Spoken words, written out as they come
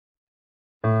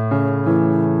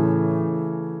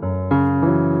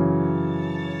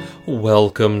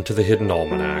Welcome to the Hidden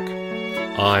Almanac.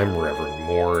 I'm Reverend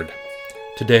Mord.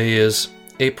 Today is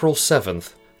April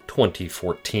 7th,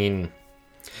 2014.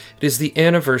 It is the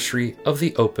anniversary of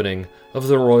the opening of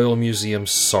the Royal Museum's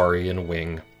Saurian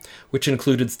wing, which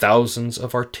included thousands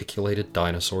of articulated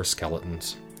dinosaur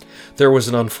skeletons. There was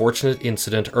an unfortunate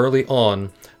incident early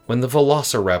on when the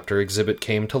Velociraptor exhibit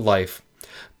came to life,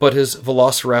 but as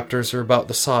velociraptors are about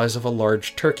the size of a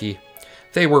large turkey,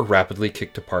 they were rapidly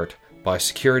kicked apart by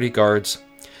security guards,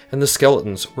 and the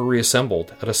skeletons were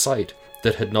reassembled at a site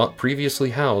that had not previously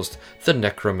housed the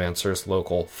Necromancer's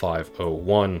Local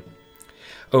 501.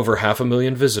 Over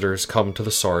 500,000 visitors come to the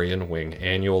Saurian wing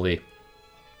annually.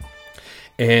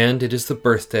 And it is the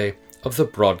birthday of the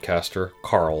broadcaster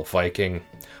Carl Viking,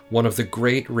 one of the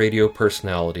great radio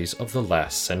personalities of the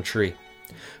last century.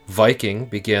 Viking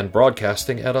began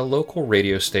broadcasting at a local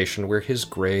radio station where his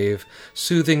grave,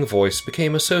 soothing voice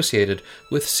became associated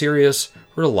with serious,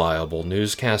 reliable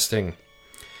newscasting.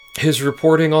 His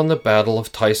reporting on the Battle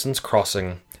of Tyson's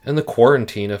Crossing and the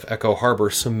quarantine of Echo Harbor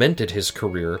cemented his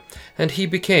career, and he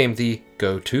became the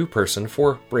go-to person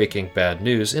for breaking bad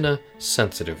news in a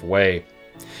sensitive way.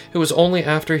 It was only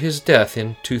after his death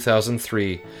in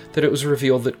 2003 that it was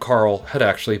revealed that Carl had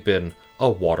actually been a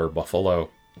water buffalo.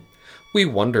 "We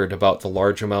wondered about the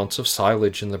large amounts of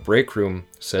silage in the break room,"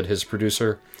 said his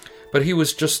producer, "but he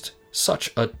was just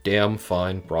such a damn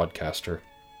fine broadcaster."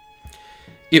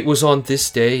 It was on this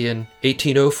day in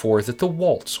 1804 that the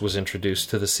waltz was introduced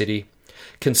to the city.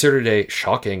 Considered a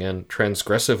shocking and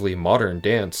transgressively modern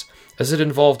dance, as it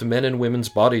involved men and women's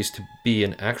bodies to be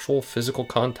in actual physical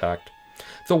contact,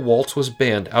 the waltz was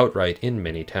banned outright in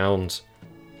many towns.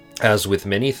 As with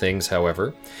many things,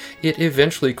 however, it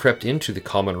eventually crept into the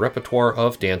common repertoire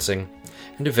of dancing,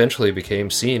 and eventually became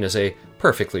seen as a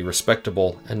perfectly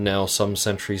respectable, and now some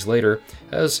centuries later,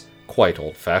 as quite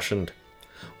old-fashioned.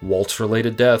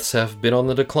 Waltz-related deaths have been on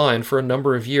the decline for a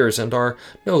number of years and are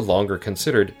no longer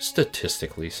considered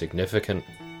statistically significant.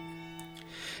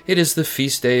 It is the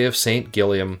feast day of St.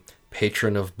 Gilliam,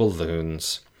 patron of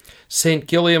balloons. St.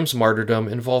 Gilliam's martyrdom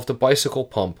involved a bicycle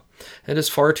pump, and is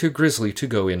far too grisly to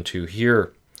go into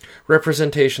here.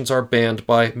 Representations are banned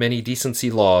by many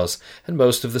decency laws and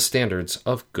most of the standards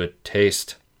of good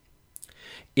taste.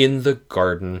 In the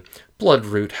garden,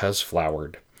 bloodroot has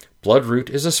flowered.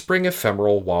 Bloodroot is a spring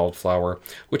ephemeral wildflower,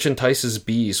 which entices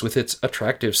bees with its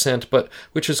attractive scent, but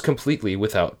which is completely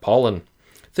without pollen.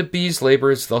 The bees'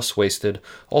 labor is thus wasted,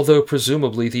 although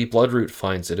presumably the bloodroot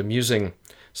finds it amusing.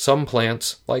 Some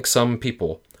plants, like some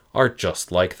people, are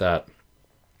just like that.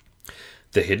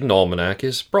 The Hidden Almanac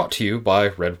is brought to you by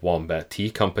Red Wombat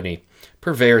Tea Company,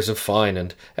 purveyors of fine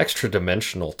and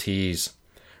extra-dimensional teas.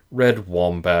 Red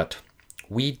Wombat.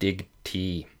 We dig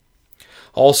tea.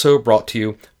 Also brought to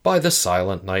you by the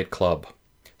Silent Night Club.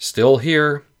 Still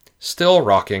here, still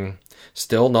rocking,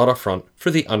 still not a front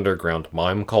for the underground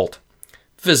mime cult.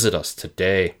 Visit us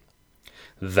today.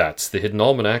 That's the Hidden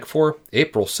Almanac for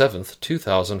April 7th,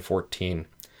 2014.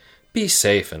 Be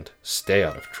safe and stay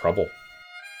out of trouble.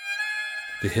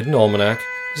 The Hidden Almanac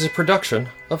is a production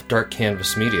of Dark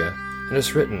Canvas Media and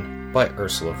is written by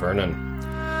Ursula Vernon.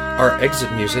 Our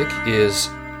exit music is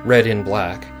Red in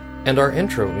Black, and our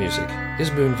intro music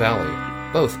is Moon Valley,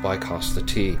 both by Costa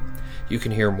T. You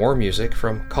can hear more music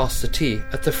from Costa T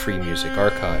at the Free Music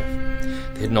Archive.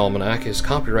 The Hidden Almanac is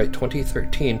copyright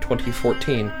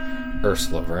 2013-2014,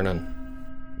 Ursula Vernon.